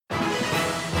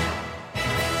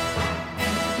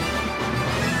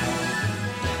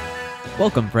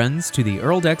Welcome, friends, to the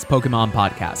Earldex Pokemon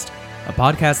Podcast, a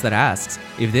podcast that asks,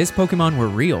 if this Pokemon were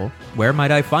real, where might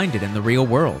I find it in the real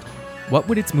world? What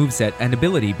would its moveset and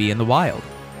ability be in the wild?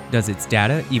 Does its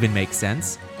data even make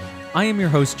sense? I am your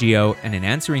host, Gio, and in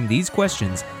answering these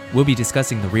questions, we'll be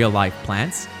discussing the real-life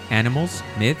plants, animals,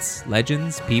 myths,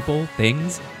 legends, people,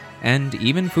 things, and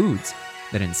even foods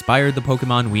that inspired the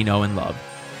Pokemon we know and love.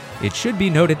 It should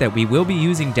be noted that we will be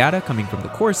using data coming from the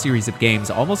core series of games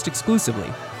almost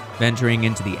exclusively, venturing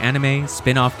into the anime,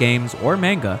 spin-off games, or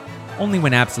manga only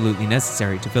when absolutely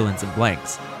necessary to fill in some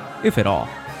blanks, if at all.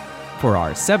 For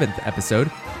our 7th episode,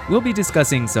 we'll be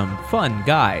discussing some fun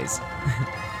guys.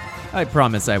 I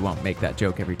promise I won't make that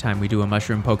joke every time we do a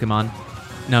mushroom Pokemon.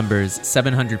 Numbers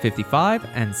 755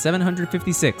 and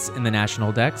 756 in the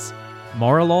National Dex,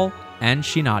 Morelull and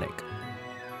Shiinotic.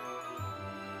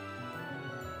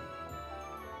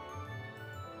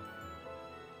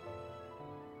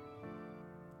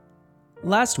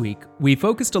 Last week, we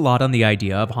focused a lot on the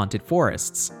idea of haunted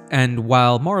forests, and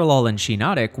while Morelull and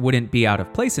Shiinotic wouldn't be out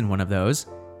of place in one of those,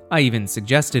 I even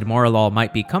suggested Morelull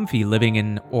might be comfy living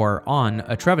in or on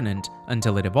a Trevenant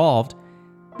until it evolved,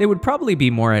 they would probably be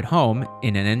more at home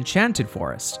in an enchanted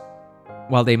forest.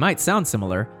 While they might sound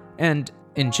similar, and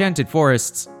enchanted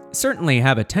forests certainly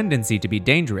have a tendency to be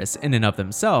dangerous in and of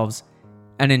themselves,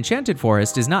 an enchanted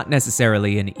forest is not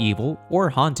necessarily an evil or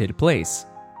haunted place.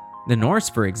 The Norse,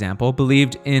 for example,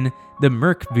 believed in the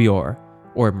Myrkvjör,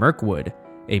 or Mirkwood,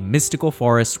 a mystical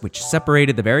forest which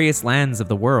separated the various lands of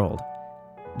the world.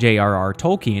 J.R.R.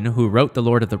 Tolkien, who wrote The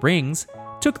Lord of the Rings,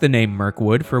 took the name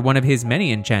Mirkwood for one of his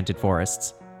many enchanted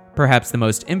forests, perhaps the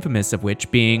most infamous of which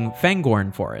being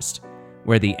Fangorn Forest,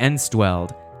 where the Ents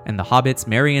dwelled, and the hobbits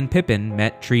Merry and Pippin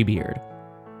met Treebeard.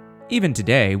 Even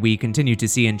today, we continue to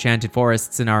see enchanted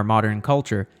forests in our modern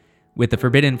culture, with the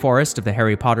Forbidden Forest of the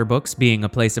Harry Potter books being a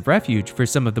place of refuge for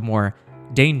some of the more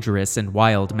dangerous and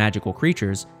wild magical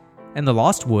creatures, and the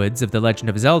Lost Woods of The Legend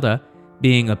of Zelda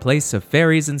being a place of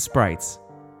fairies and sprites.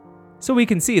 So we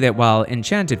can see that while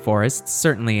enchanted forests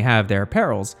certainly have their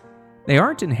perils, they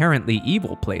aren't inherently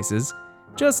evil places,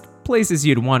 just places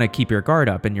you'd want to keep your guard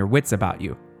up and your wits about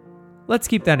you. Let's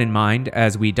keep that in mind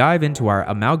as we dive into our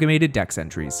amalgamated dex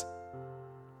entries.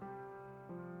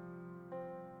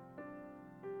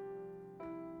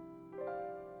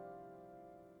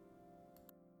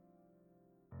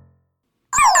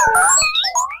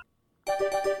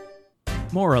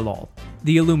 Morelull,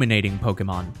 the illuminating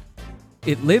Pokemon.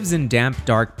 It lives in damp,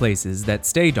 dark places that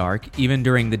stay dark even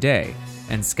during the day,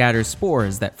 and scatters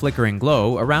spores that flicker and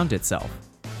glow around itself.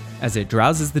 As it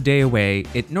drowses the day away,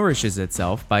 it nourishes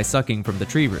itself by sucking from the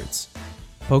tree roots.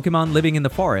 Pokemon living in the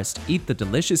forest eat the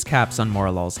delicious caps on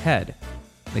Morelull's head.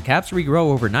 The caps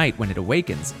regrow overnight when it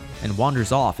awakens and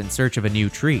wanders off in search of a new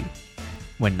tree.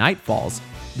 When night falls,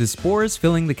 the spores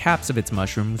filling the caps of its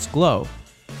mushrooms glow.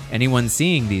 Anyone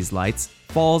seeing these lights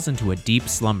falls into a deep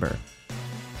slumber.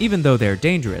 Even though they're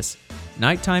dangerous,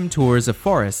 nighttime tours of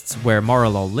forests where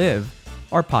Morelull live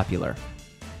are popular.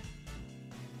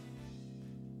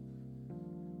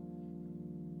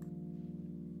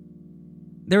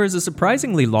 There is a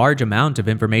surprisingly large amount of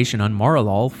information on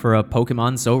Morelull for a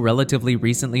Pokemon so relatively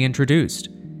recently introduced.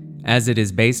 As it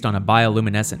is based on a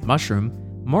bioluminescent mushroom,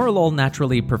 Morelull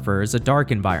naturally prefers a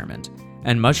dark environment,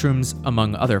 and mushrooms,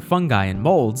 among other fungi and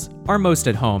molds, are most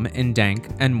at home in dank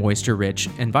and moisture-rich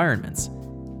environments.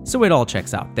 So it all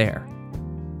checks out there.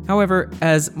 However,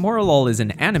 as Morelull is an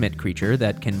animate creature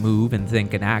that can move and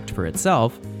think and act for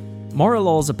itself,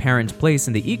 Morelull's apparent place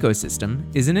in the ecosystem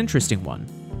is an interesting one.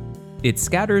 It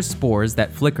scatters spores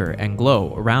that flicker and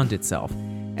glow around itself,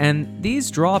 and these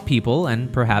draw people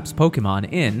and perhaps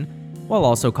Pokemon in, while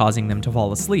also causing them to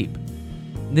fall asleep.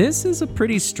 This is a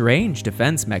pretty strange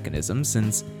defense mechanism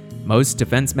since most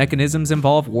defense mechanisms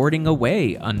involve warding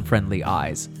away unfriendly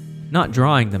eyes, not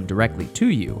drawing them directly to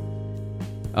you.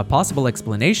 A possible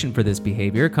explanation for this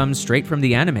behavior comes straight from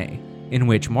the anime, in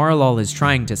which Morelull is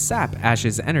trying to sap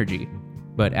Ash's energy,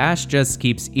 but Ash just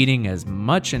keeps eating as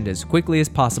much and as quickly as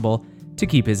possible to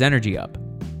keep his energy up.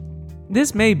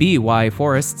 This may be why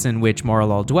forests in which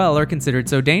Morelull dwell are considered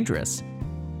so dangerous.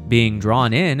 Being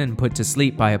drawn in and put to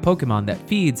sleep by a Pokemon that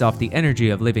feeds off the energy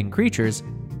of living creatures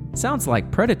sounds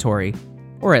like predatory,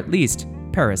 or at least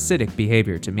parasitic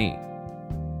behavior to me.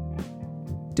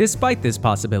 Despite this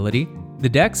possibility, the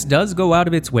Dex does go out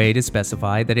of its way to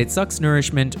specify that it sucks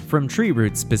nourishment from tree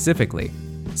roots specifically,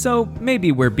 so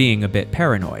maybe we're being a bit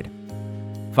paranoid.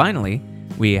 Finally,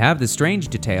 we have the strange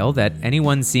detail that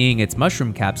anyone seeing its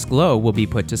mushroom caps glow will be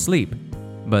put to sleep,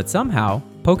 but somehow,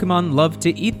 Pokemon love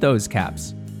to eat those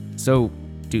caps. So,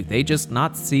 do they just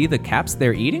not see the caps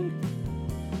they're eating?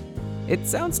 It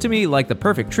sounds to me like the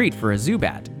perfect treat for a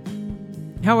Zubat.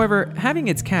 However, having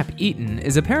its cap eaten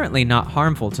is apparently not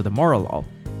harmful to the Morelull,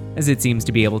 as it seems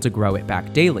to be able to grow it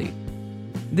back daily.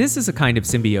 This is a kind of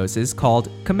symbiosis called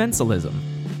commensalism,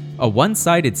 a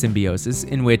one-sided symbiosis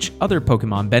in which other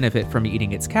Pokemon benefit from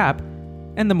eating its cap,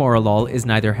 and the Morelull is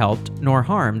neither helped nor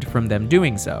harmed from them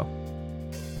doing so.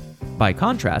 By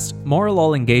contrast,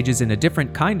 Morelull engages in a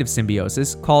different kind of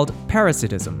symbiosis called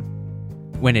parasitism,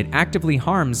 when it actively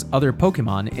harms other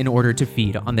Pokemon in order to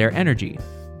feed on their energy.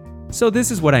 So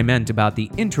this is what I meant about the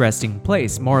interesting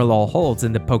place Morelull holds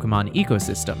in the Pokemon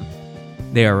ecosystem.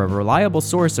 They are a reliable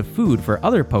source of food for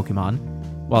other Pokemon,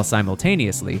 while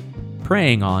simultaneously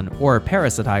preying on or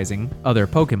parasitizing other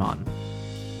Pokemon.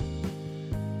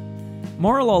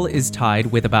 Morelull is tied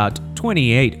with about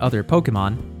 28 other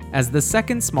Pokemon as the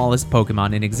second smallest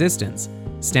Pokemon in existence,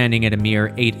 standing at a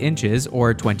mere 8 inches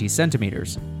or 20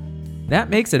 centimeters. That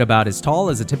makes it about as tall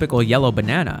as a typical yellow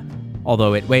banana,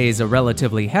 although it weighs a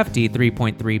relatively hefty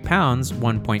 3.3 pounds,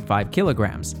 1.5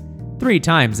 kilograms, 3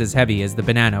 times as heavy as the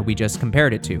banana we just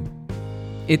compared it to.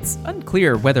 It's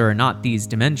unclear whether or not these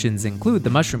dimensions include the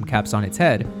mushroom caps on its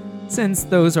head, since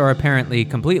those are apparently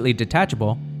completely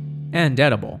detachable and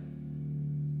edible.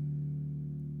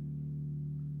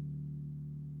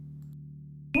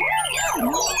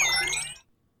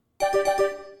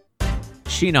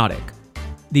 Shiinotic,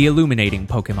 the illuminating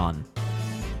Pokemon.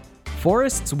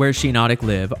 Forests where Shiinotic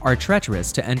live are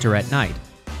treacherous to enter at night.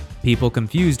 People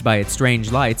confused by its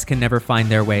strange lights can never find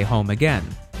their way home again.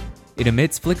 It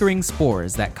emits flickering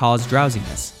spores that cause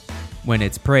drowsiness. When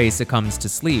its prey succumbs to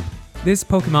sleep, this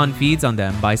Pokemon feeds on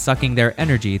them by sucking their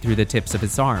energy through the tips of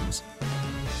its arms.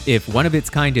 If one of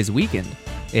its kind is weakened,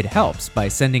 it helps by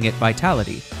sending it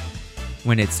vitality.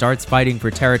 When it starts fighting for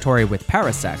territory with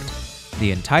Parasect,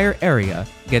 the entire area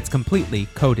gets completely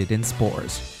coated in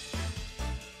spores.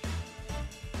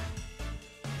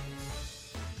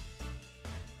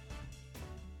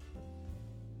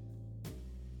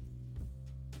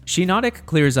 Shiinotic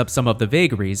clears up some of the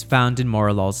vagaries found in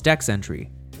Morelull's dex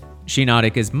entry.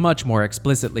 Shiinotic is much more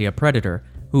explicitly a predator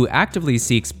who actively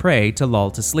seeks prey to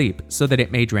lull to sleep so that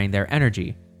it may drain their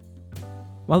energy.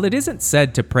 While it isn't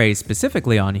said to prey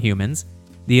specifically on humans,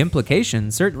 the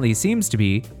implication certainly seems to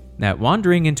be that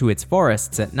wandering into its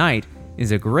forests at night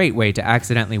is a great way to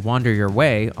accidentally wander your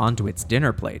way onto its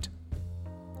dinner plate.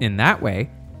 In that way,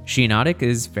 Shiinotic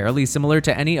is fairly similar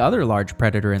to any other large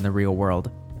predator in the real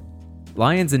world.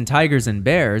 Lions and tigers and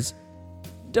bears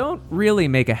don't really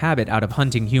make a habit out of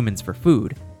hunting humans for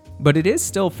food, but it is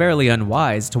still fairly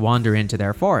unwise to wander into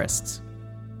their forests.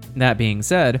 That being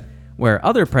said, where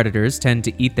other predators tend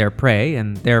to eat their prey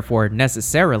and therefore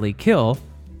necessarily kill,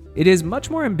 it is much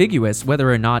more ambiguous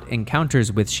whether or not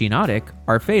encounters with Shiinotic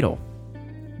are fatal.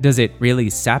 Does it really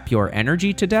sap your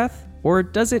energy to death, or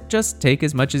does it just take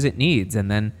as much as it needs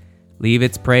and then leave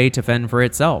its prey to fend for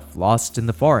itself, lost in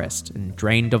the forest and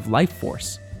drained of life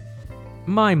force?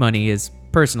 My money is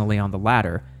personally on the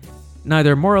latter.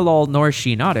 Neither Morelull nor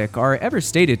Shiinotic are ever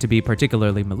stated to be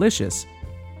particularly malicious,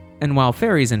 and while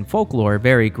fairies in folklore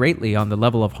vary greatly on the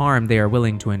level of harm they are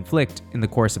willing to inflict in the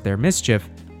course of their mischief,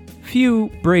 few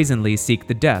brazenly seek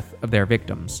the death of their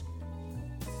victims.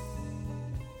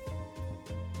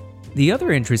 The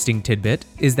other interesting tidbit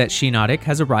is that Shiinotic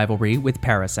has a rivalry with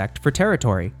Parasect for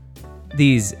territory.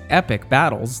 These epic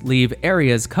battles leave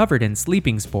areas covered in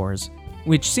sleeping spores,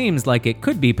 which seems like it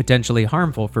could be potentially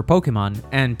harmful for Pokemon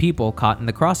and people caught in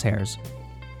the crosshairs.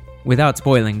 Without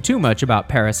spoiling too much about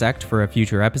Parasect for a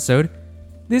future episode,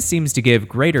 this seems to give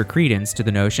greater credence to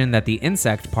the notion that the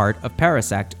insect part of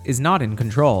Parasect is not in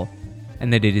control,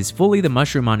 and that it is fully the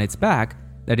mushroom on its back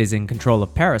that is in control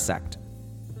of Parasect.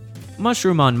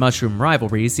 Mushroom on mushroom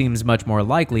rivalry seems much more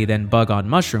likely than bug on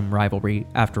mushroom rivalry,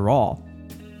 after all.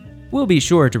 We'll be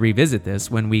sure to revisit this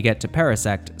when we get to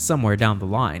Parasect somewhere down the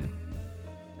line.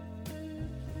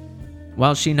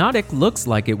 While Shiinotic looks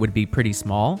like it would be pretty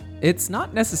small, it's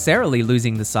not necessarily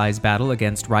losing the size battle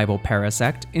against rival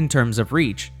Parasect in terms of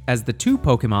reach, as the two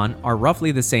Pokemon are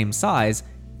roughly the same size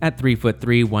at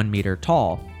 3'3", 1 meter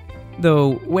tall.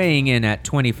 Though weighing in at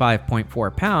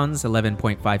 25.4 pounds,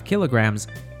 11.5 kilograms,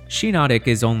 Shiinotic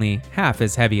is only half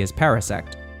as heavy as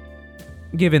Parasect.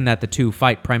 Given that the two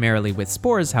fight primarily with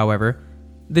spores, however,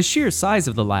 the sheer size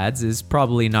of the lads is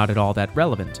probably not at all that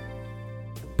relevant.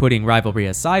 Putting rivalry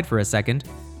aside for a second,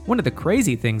 one of the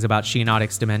crazy things about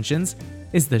Shiinotic's dimensions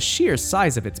is the sheer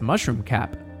size of its mushroom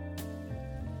cap.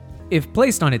 If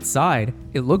placed on its side,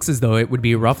 it looks as though it would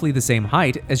be roughly the same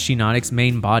height as Shiinotic's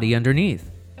main body underneath,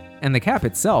 and the cap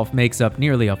itself makes up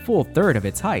nearly a full third of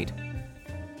its height.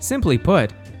 Simply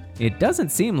put, It doesn't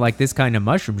seem like this kind of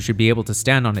mushroom should be able to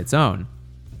stand on its own.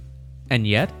 And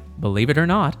yet, believe it or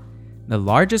not, the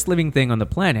largest living thing on the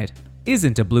planet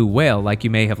isn't a blue whale like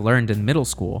you may have learned in middle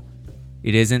school.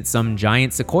 It isn't some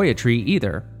giant sequoia tree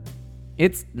either.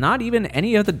 It's not even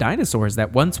any of the dinosaurs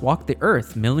that once walked the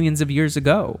earth millions of years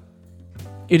ago.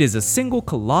 It is a single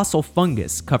colossal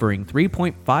fungus covering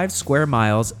 3.5 square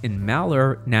miles in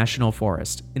Morelull National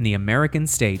Forest in the American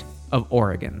state of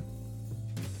Oregon.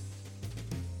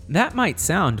 That might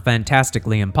sound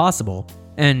fantastically impossible,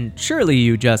 and surely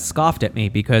you just scoffed at me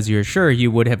because you're sure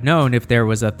you would have known if there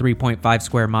was a 3.5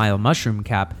 square mile mushroom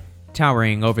cap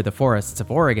towering over the forests of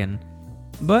Oregon.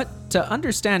 But to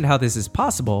understand how this is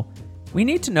possible, we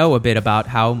need to know a bit about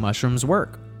how mushrooms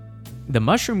work. The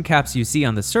mushroom caps you see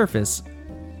on the surface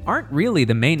aren't really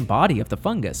the main body of the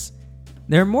fungus.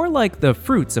 They're more like the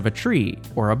fruits of a tree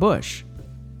or a bush.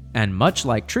 And much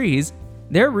like trees,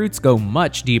 their roots go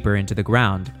much deeper into the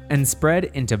ground and spread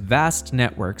into vast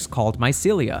networks called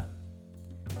mycelia.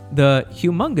 The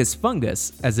humongous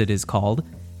fungus, as it is called,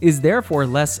 is therefore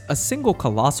less a single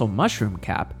colossal mushroom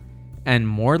cap and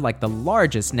more like the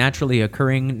largest naturally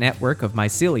occurring network of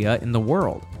mycelia in the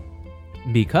world.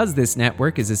 Because this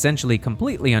network is essentially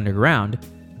completely underground,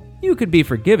 you could be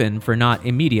forgiven for not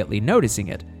immediately noticing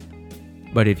it.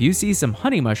 But if you see some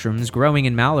honey mushrooms growing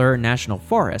in Morelull National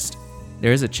Forest,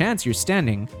 there is a chance you're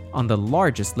standing on the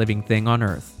largest living thing on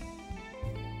Earth.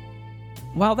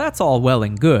 While that's all well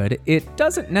and good, it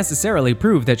doesn't necessarily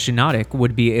prove that Shiinotic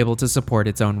would be able to support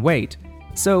its own weight,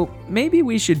 so maybe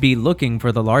we should be looking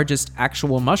for the largest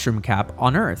actual mushroom cap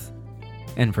on Earth.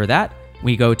 And for that,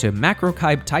 we go to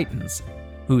macrocybe titans,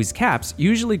 whose caps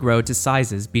usually grow to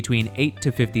sizes between 8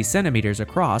 to 50 centimeters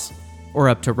across, or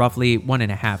up to roughly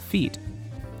 1.5 feet.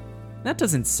 That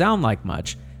doesn't sound like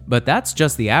much, but that's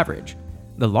just the average.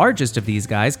 The largest of these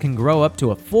guys can grow up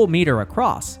to a full meter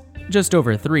across, just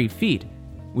over 3 feet,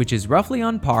 which is roughly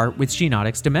on par with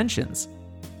Shiinotic's dimensions.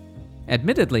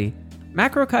 Admittedly,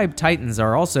 macrocybe titans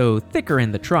are also thicker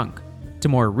in the trunk, to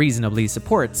more reasonably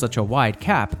support such a wide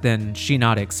cap than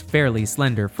Shiinotic's fairly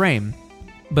slender frame,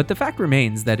 but the fact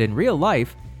remains that in real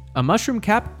life, a mushroom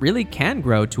cap really can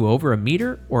grow to over a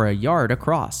meter or a yard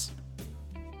across.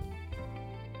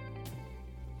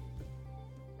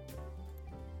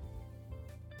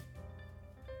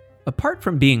 Apart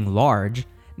from being large,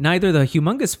 neither the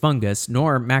humongous fungus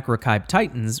nor macrocybe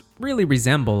titans really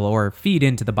resemble or feed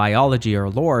into the biology or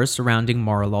lore surrounding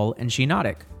Morelull and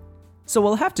Shiinotic, so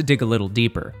we'll have to dig a little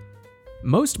deeper.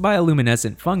 Most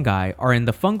bioluminescent fungi are in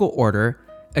the fungal order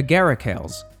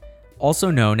Agaricales,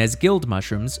 also known as gilled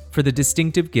mushrooms for the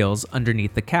distinctive gills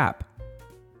underneath the cap.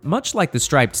 Much like the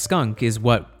striped skunk is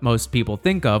what most people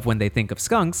think of when they think of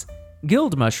skunks,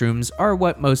 gilled mushrooms are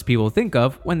what most people think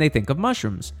of when they think of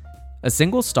mushrooms. A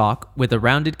single stalk with a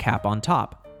rounded cap on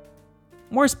top.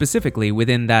 More specifically,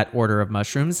 within that order of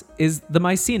mushrooms is the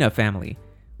Mycena family,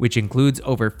 which includes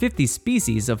over 50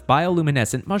 species of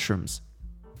bioluminescent mushrooms.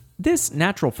 This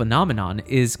natural phenomenon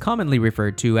is commonly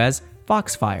referred to as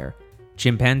foxfire,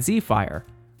 chimpanzee fire,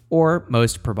 or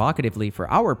most provocatively for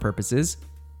our purposes,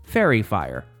 fairy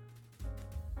fire.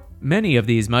 Many of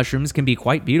these mushrooms can be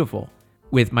quite beautiful,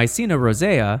 with Mycena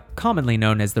rosea, commonly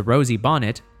known as the rosy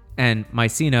bonnet, and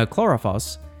Mycena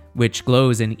chlorophyllus, which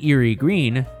glows an eerie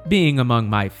green, being among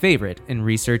my favorite in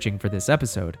researching for this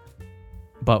episode.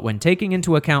 But when taking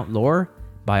into account lore,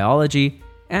 biology,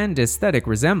 and aesthetic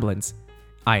resemblance,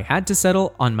 I had to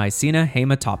settle on Mycena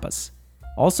haematopus,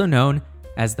 also known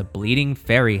as the bleeding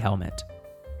fairy helmet.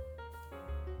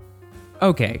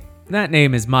 Okay, that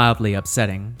name is mildly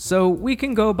upsetting, so we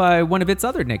can go by one of its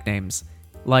other nicknames,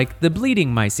 like the bleeding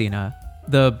Mycena,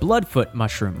 the bloodfoot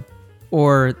mushroom,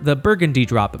 or the burgundy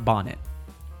drop bonnet.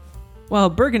 While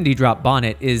burgundy drop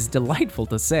bonnet is delightful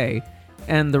to say,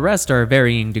 and the rest are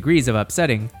varying degrees of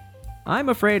upsetting, I'm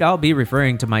afraid I'll be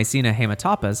referring to Mycena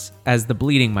haematopus as the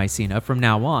bleeding Mycena from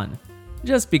now on,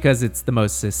 just because it's the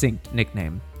most succinct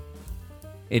nickname.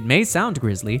 It may sound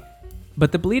grisly,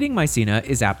 but the bleeding Mycena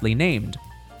is aptly named.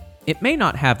 It may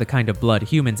not have the kind of blood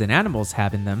humans and animals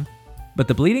have in them, but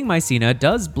the bleeding Mycena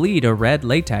does bleed a red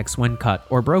latex when cut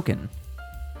or broken.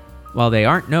 While they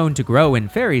aren't known to grow in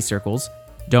fairy circles,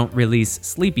 don't release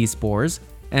sleepy spores,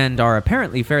 and are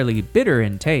apparently fairly bitter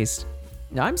in taste,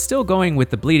 I'm still going with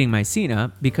the bleeding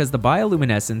Mycena because the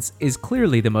bioluminescence is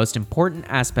clearly the most important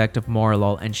aspect of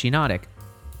Morelull and Shiinotic,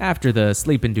 after the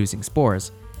sleep-inducing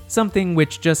spores, something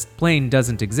which just plain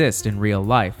doesn't exist in real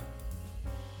life.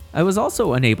 I was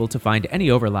also unable to find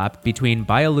any overlap between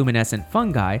bioluminescent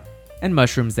fungi and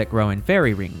mushrooms that grow in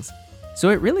fairy rings, so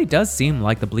it really does seem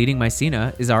like the bleeding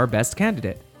Mycena is our best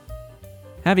candidate.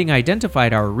 Having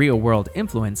identified our real-world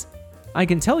influence, I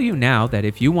can tell you now that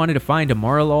if you wanted to find a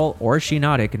Morelull or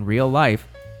Shiinotic in real life,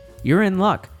 you're in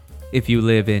luck if you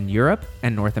live in Europe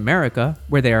and North America,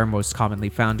 where they are most commonly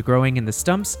found growing in the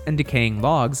stumps and decaying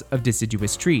logs of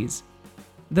deciduous trees.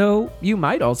 Though you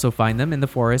might also find them in the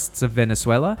forests of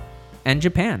Venezuela and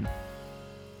Japan.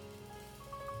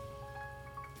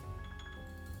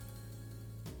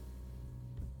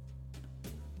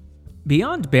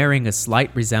 Beyond bearing a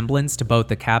slight resemblance to both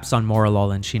the caps on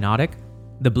Morelull and Shiinotic,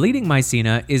 the bleeding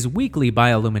Mycena is weakly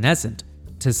bioluminescent,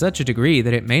 to such a degree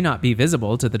that it may not be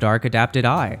visible to the dark adapted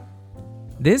eye.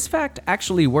 This fact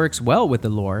actually works well with the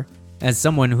lore, as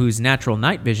someone whose natural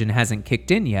night vision hasn't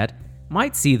kicked in yet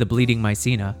might see the bleeding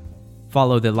Mycena,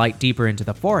 follow the light deeper into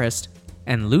the forest,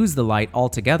 and lose the light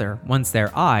altogether once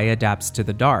their eye adapts to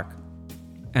the dark.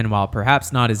 And while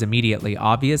perhaps not as immediately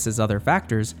obvious as other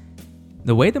factors,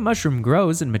 the way the mushroom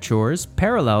grows and matures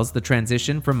parallels the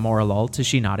transition from Morelull to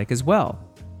Shiinotic as well.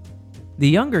 The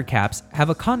younger caps have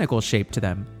a conical shape to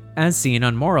them, as seen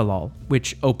on Morelull,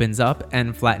 which opens up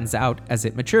and flattens out as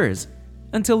it matures,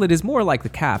 until it is more like the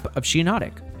cap of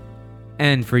Shiinotic.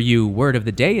 And for you word of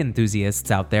the day enthusiasts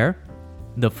out there,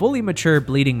 the fully mature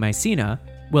bleeding Mycena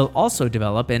will also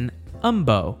develop an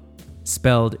umbo,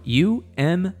 spelled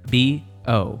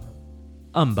U-M-B-O,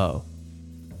 umbo.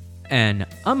 An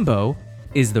umbo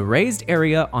is the raised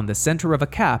area on the center of a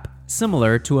cap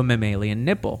similar to a mammalian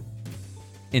nipple.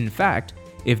 In fact,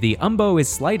 if the umbo is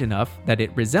slight enough that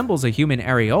it resembles a human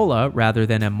areola rather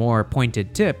than a more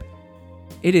pointed tip,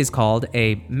 it is called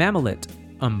a mammalate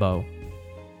umbo.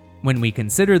 When we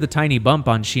consider the tiny bump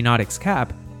on Shiinotic's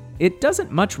cap, it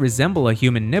doesn't much resemble a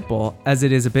human nipple as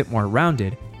it is a bit more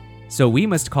rounded, so we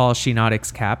must call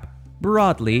Shiinotic's cap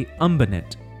broadly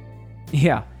umbonate.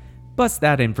 Yeah, bust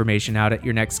that information out at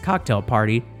your next cocktail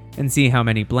party and see how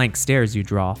many blank stares you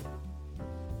draw.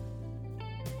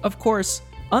 Of course,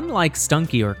 unlike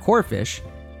stunky or corefish,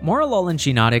 Morelull and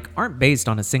Shiinotic aren't based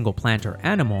on a single plant or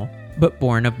animal, but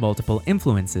born of multiple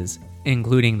influences,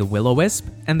 including the will-o-wisp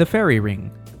and the fairy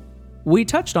ring. We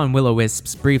touched on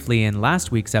will-o-wisps briefly in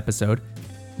last week's episode,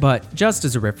 but just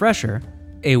as a refresher,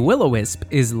 a will-o-wisp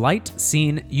is light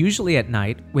seen usually at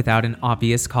night without an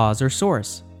obvious cause or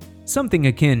source, something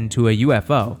akin to a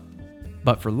UFO,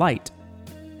 but for light.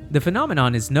 The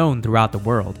phenomenon is known throughout the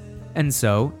world, and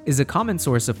so is a common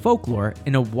source of folklore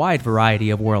in a wide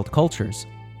variety of world cultures.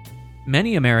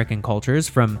 Many American cultures,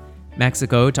 from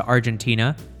Mexico to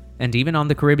Argentina, and even on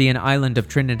the Caribbean island of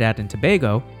Trinidad and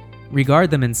Tobago,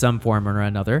 regard them in some form or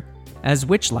another as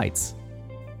witch lights.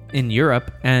 In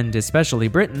Europe, and especially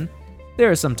Britain, they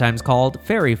are sometimes called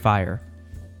fairy fire,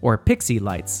 or pixie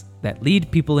lights that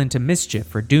lead people into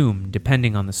mischief or doom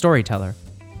depending on the storyteller.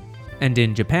 And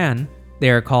in Japan, they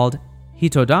are called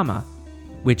hitodama,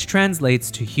 which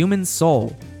translates to human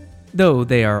soul, though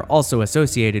they are also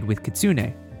associated with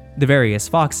kitsune, the various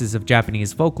foxes of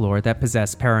Japanese folklore that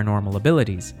possess paranormal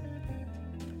abilities.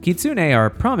 Kitsune are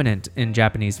prominent in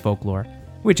Japanese folklore,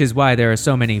 which is why there are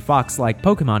so many fox-like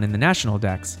Pokemon in the national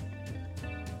dex.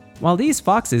 While these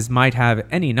foxes might have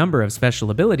any number of special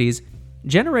abilities,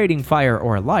 generating fire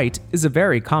or light is a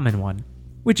very common one,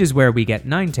 which is where we get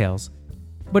Ninetales,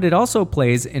 but it also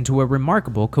plays into a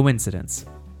remarkable coincidence.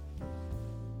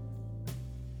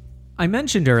 I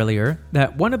mentioned earlier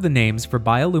that one of the names for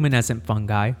bioluminescent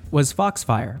fungi was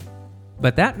foxfire,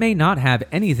 but that may not have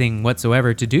anything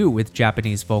whatsoever to do with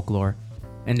Japanese folklore,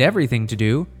 and everything to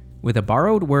do with a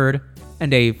borrowed word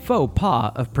and a faux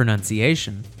pas of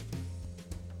pronunciation.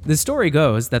 The story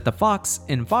goes that the fox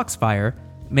in foxfire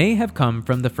may have come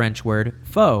from the French word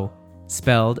faux,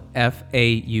 spelled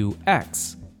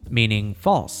F-A-U-X, meaning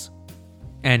false.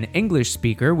 An English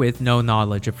speaker with no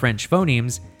knowledge of French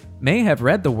phonemes may have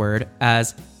read the word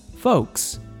as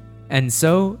folks, and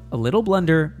so a little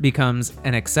blunder becomes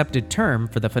an accepted term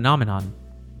for the phenomenon.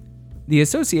 The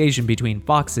association between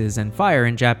foxes and fire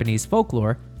in Japanese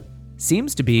folklore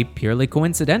seems to be purely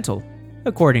coincidental,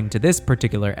 according to this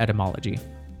particular etymology.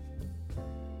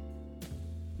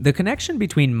 The connection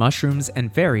between mushrooms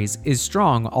and fairies is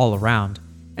strong all around,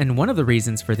 and one of the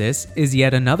reasons for this is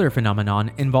yet another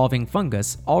phenomenon involving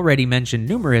fungus already mentioned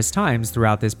numerous times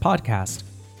throughout this podcast: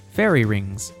 fairy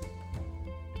rings.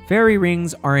 Fairy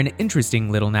rings are an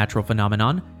interesting little natural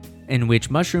phenomenon in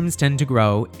which mushrooms tend to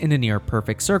grow in a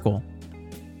near-perfect circle.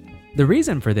 The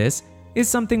reason for this is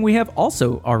something we have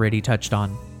also already touched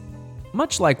on.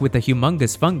 Much like with the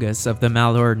humongous fungus of the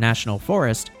Malheur National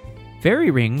Forest,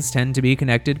 fairy rings tend to be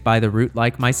connected by the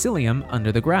root-like mycelium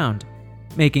under the ground,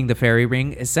 making the fairy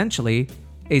ring essentially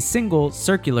a single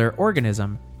circular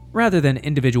organism rather than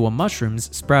individual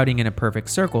mushrooms sprouting in a perfect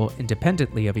circle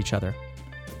independently of each other.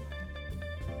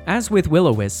 As with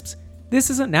will-o-wisps, this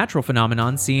is a natural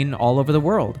phenomenon seen all over the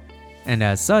world, and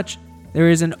as such, there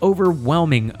is an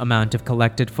overwhelming amount of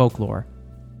collected folklore.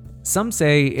 Some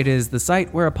say it is the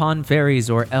site whereupon fairies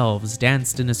or elves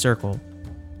danced in a circle.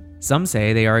 Some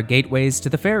say they are gateways to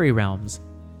the fairy realms.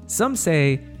 Some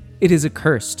say it is a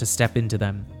curse to step into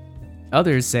them.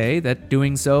 Others say that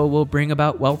doing so will bring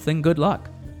about wealth and good luck.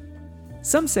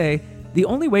 Some say the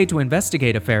only way to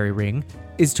investigate a fairy ring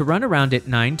is to run around it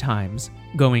 9 times,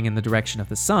 going in the direction of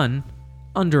the sun,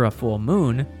 under a full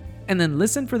moon, and then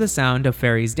listen for the sound of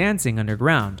fairies dancing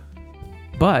underground.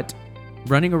 But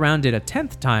running around it a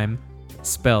 10th time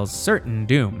spells certain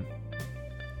doom.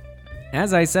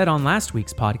 As I said on last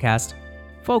week's podcast,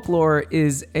 folklore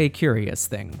is a curious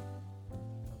thing.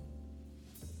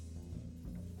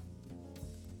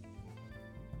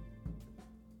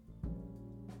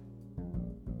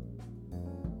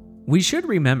 We should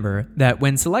remember that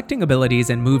when selecting abilities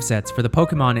and movesets for the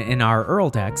Pokemon in our Earl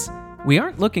decks, we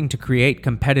aren't looking to create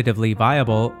competitively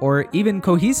viable or even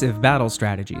cohesive battle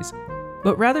strategies,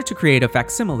 but rather to create a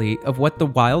facsimile of what the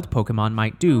wild Pokemon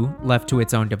might do left to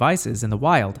its own devices in the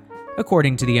wild,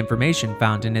 according to the information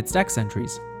found in its dex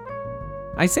entries.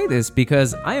 I say this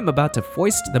because I am about to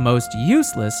foist the most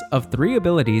useless of 3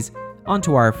 abilities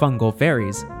onto our fungal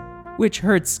fairies, which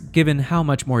hurts given how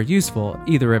much more useful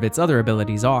either of its other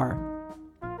abilities are.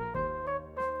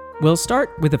 We'll start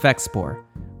with Effect Spore,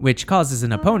 which causes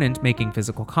an opponent making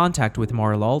physical contact with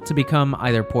Morelull to become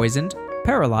either poisoned,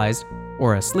 paralyzed,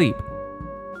 or asleep.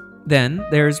 Then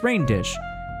there's Rain Dish,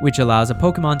 which allows a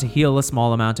Pokemon to heal a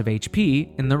small amount of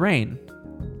HP in the rain.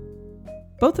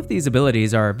 Both of these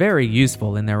abilities are very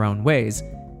useful in their own ways,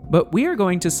 but we are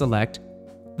going to select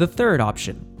the third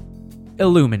option,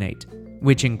 Illuminate,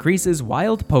 which increases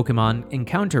wild Pokemon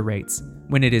encounter rates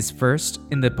when it is first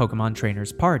in the Pokemon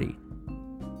trainer's party.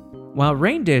 While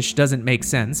Rain Dish doesn't make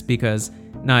sense because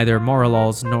neither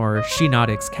Morelull's nor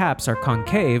Shiinotic's caps are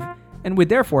concave and would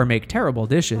therefore make terrible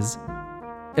dishes,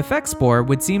 Effect Spore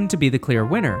would seem to be the clear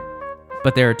winner,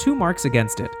 but there are 2 marks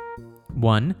against it.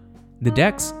 1. The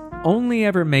dex only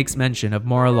ever makes mention of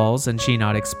Morelull's and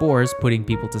Shiinotic's spores putting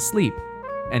people to sleep,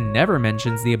 and never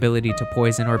mentions the ability to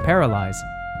poison or paralyze.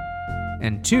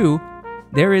 And 2,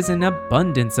 there is an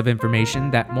abundance of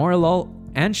information that Morelull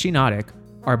and Shiinotic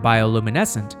are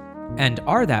bioluminescent, and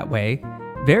are that way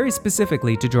very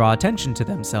specifically to draw attention to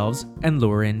themselves and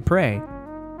lure in prey.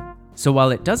 So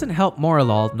while it doesn't help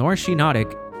Morelull nor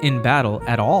Shiinotic in battle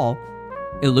at all,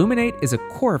 Illuminate is a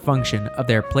core function of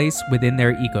their place within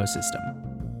their ecosystem.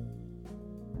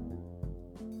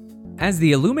 As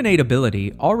the Illuminate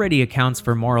ability already accounts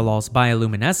for Morelull's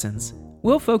bioluminescence,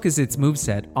 we'll focus its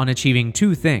moveset on achieving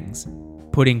 2 things: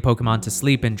 putting Pokemon to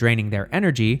sleep and draining their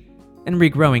energy, and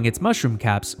regrowing its mushroom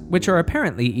caps, which are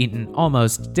apparently eaten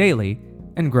almost daily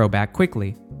and grow back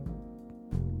quickly.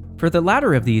 For the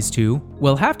latter of these 2,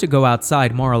 we'll have to go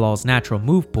outside Morelull's natural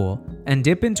move pool and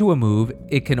dip into a move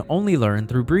it can only learn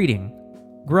through breeding: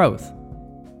 Growth.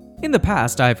 In the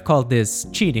past, I've called this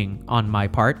cheating on my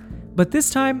part, but this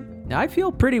time, I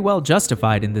feel pretty well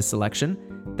justified in this selection,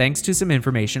 thanks to some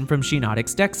information from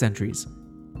Shiinotic's dex entries.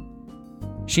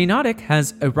 Shiinotic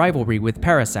has a rivalry with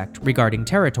Parasect regarding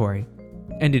territory,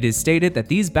 and it is stated that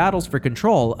these battles for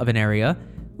control of an area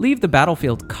leave the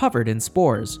battlefield covered in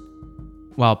spores.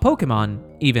 While Pokemon,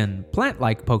 even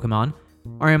plant-like Pokemon,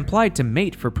 are implied to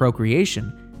mate for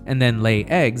procreation and then lay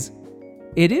eggs,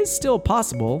 it is still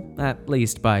possible, at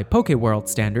least by Pokeworld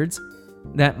standards,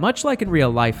 that much like in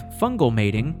real-life fungal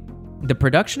mating, the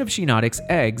production of Shiinotic's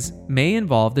eggs may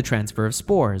involve the transfer of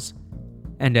spores.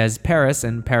 And as Paras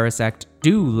and Parasect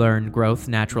do learn growth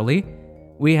naturally,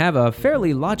 we have a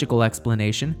fairly logical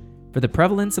explanation for the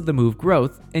prevalence of the move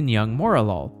Growth in young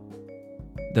Morelull.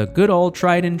 The good old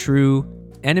tried and true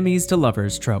enemies to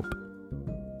lovers trope.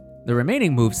 The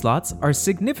remaining move slots are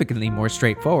significantly more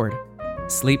straightforward: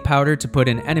 Sleep Powder to put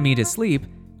an enemy to sleep,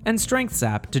 and Strength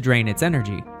Sap to drain its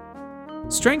energy.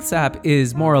 Strength Sap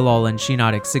is Morelull and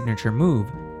Shiinotic's signature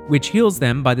move, which heals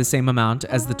them by the same amount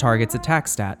as the target's attack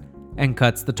stat, and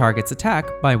cuts the target's attack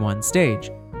by 1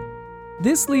 stage.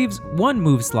 This leaves 1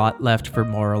 move slot left for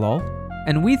Morelull,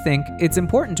 and we think it's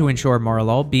important to ensure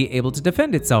Morelull be able to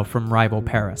defend itself from rival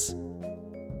Paras.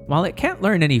 While it can't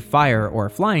learn any fire or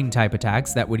flying type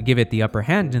attacks that would give it the upper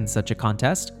hand in such a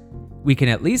contest, we can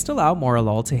at least allow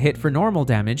Morelull to hit for normal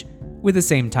damage with the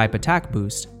same type attack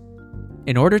boost.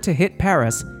 In order to hit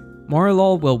Paras,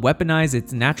 Morelull will weaponize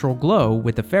its natural glow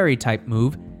with the fairy-type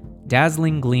move,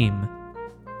 Dazzling Gleam.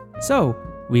 So,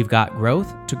 we've got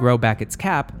Growth to grow back its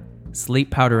cap,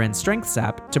 Sleep Powder and Strength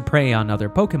Sap to prey on other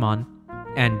Pokemon,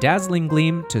 and Dazzling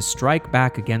Gleam to strike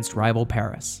back against rival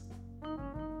Paras.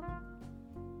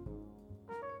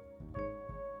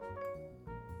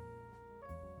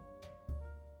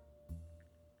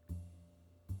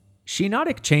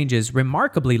 Shiinotic changes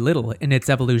remarkably little in its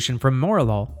evolution from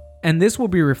Morelull, and this will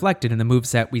be reflected in the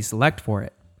moveset we select for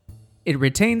it. It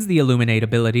retains the Illuminate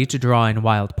ability to draw in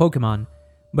wild Pokemon,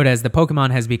 but as the Pokemon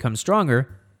has become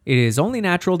stronger, it is only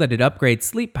natural that it upgrades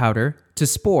Sleep Powder to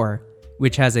Spore,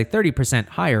 which has a 30%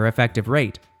 higher effective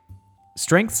rate.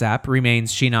 Strength Sap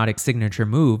remains Shiinotic's signature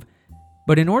move,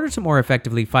 but in order to more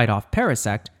effectively fight off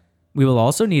Parasect, we will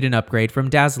also need an upgrade from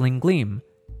Dazzling Gleam.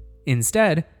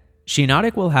 Instead,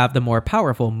 Shiinotic will have the more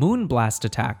powerful Moon Blast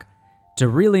attack to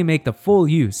really make the full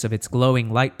use of its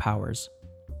glowing light powers.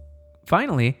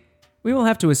 Finally, we will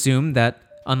have to assume that,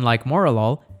 unlike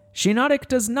Morelull, Shiinotic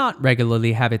does not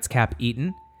regularly have its cap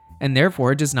eaten, and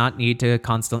therefore does not need to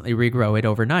constantly regrow it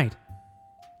overnight.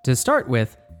 To start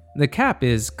with, the cap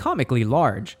is comically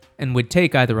large, and would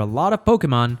take either a lot of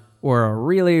Pokemon or a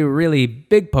really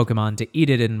big Pokemon to eat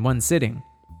it in one sitting,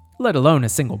 let alone a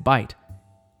single bite.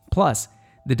 Plus,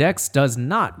 the Dex does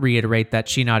not reiterate that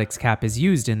Shiinotic's cap is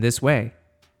used in this way.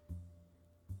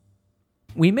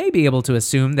 We may be able to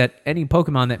assume that any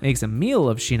Pokemon that makes a meal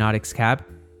of Shiinotic's cap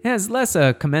has less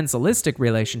a commensalistic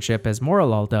relationship as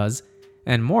Morelull does,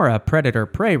 and more a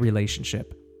predator-prey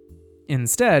relationship.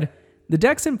 Instead, the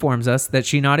Dex informs us that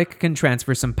Shiinotic can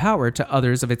transfer some power to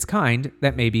others of its kind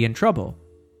that may be in trouble.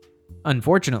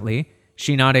 Unfortunately,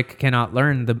 Shiinotic cannot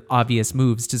learn the obvious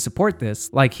moves to support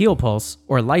this, like Heal Pulse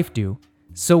or Life Dew,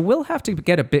 so we'll have to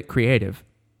get a bit creative.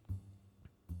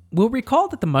 We'll recall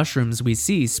that the mushrooms we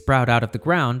see sprout out of the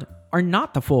ground are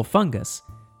not the full fungus,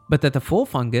 but that the full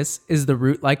fungus is the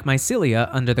root-like mycelia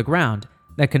under the ground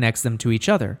that connects them to each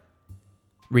other.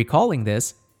 Recalling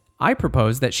this, I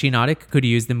propose that Shiinotic could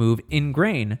use the move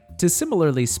Ingrain to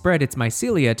similarly spread its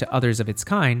mycelia to others of its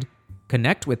kind,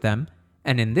 connect with them,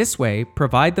 and in this way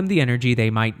provide them the energy they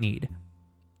might need.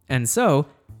 And so,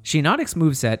 Shiinotic's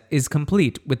moveset is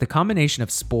complete with the combination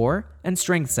of Spore and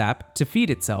Strength Sap to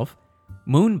feed itself,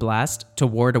 Moon Blast to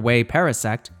ward away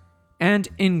Parasect, and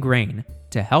Ingrain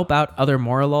to help out other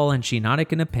Morelull and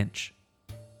Shiinotic in a pinch.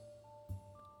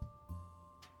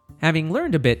 Having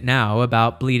learned a bit now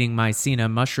about bleeding Mycena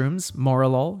mushrooms,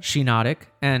 Morelull, Shiinotic,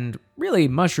 and really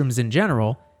mushrooms in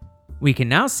general, we can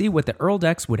now see what the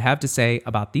Earldex would have to say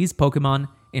about these Pokemon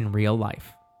in real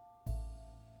life.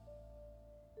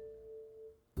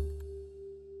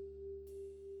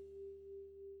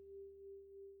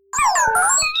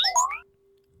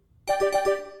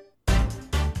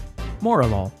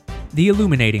 Morelull, the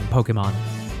illuminating Pokemon.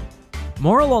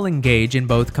 Morelull engage in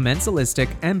both commensalistic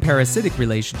and parasitic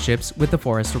relationships with the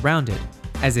forest around it,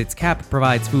 as its cap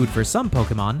provides food for some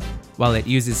Pokemon, while it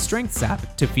uses Strength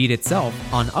Sap to feed itself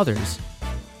on others.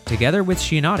 Together with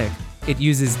Shiinotic, it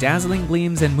uses Dazzling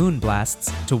Gleams and Moon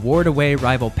Blasts to ward away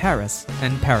rival Paras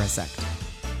and Parasect.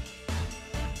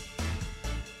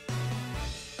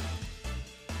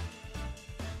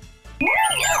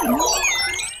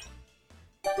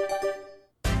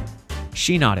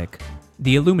 Shiinotic,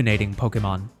 the illuminating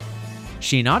Pokemon.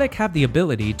 Shiinotic have the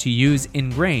ability to use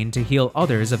Ingrain to heal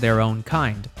others of their own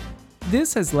kind.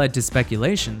 This has led to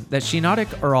speculation that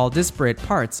Shiinotic are all disparate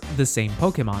parts of the same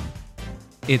Pokemon.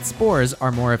 Its spores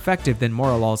are more effective than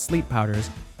Morelull's sleep powders,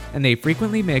 and they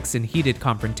frequently mix in heated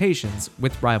confrontations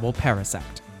with rival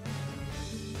Parasect.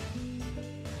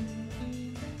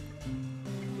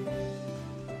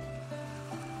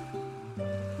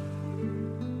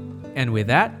 And with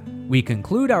that, we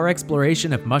conclude our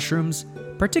exploration of mushrooms,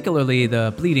 particularly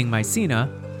the bleeding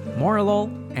Mycena, Morelull,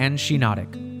 and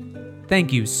Shiinotic.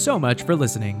 Thank you so much for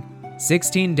listening.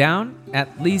 16 down,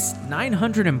 at least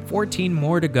 914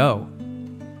 more to go.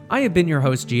 I have been your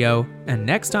host, Gio, and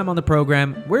next time on the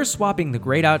program, we're swapping the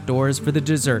great outdoors for the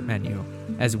dessert menu,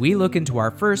 as we look into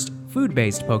our first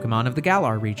food-based Pokemon of the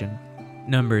Galar region,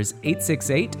 numbers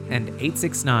 868 and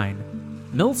 869,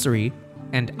 Milcery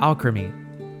and Alchemy.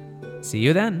 See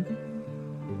you then.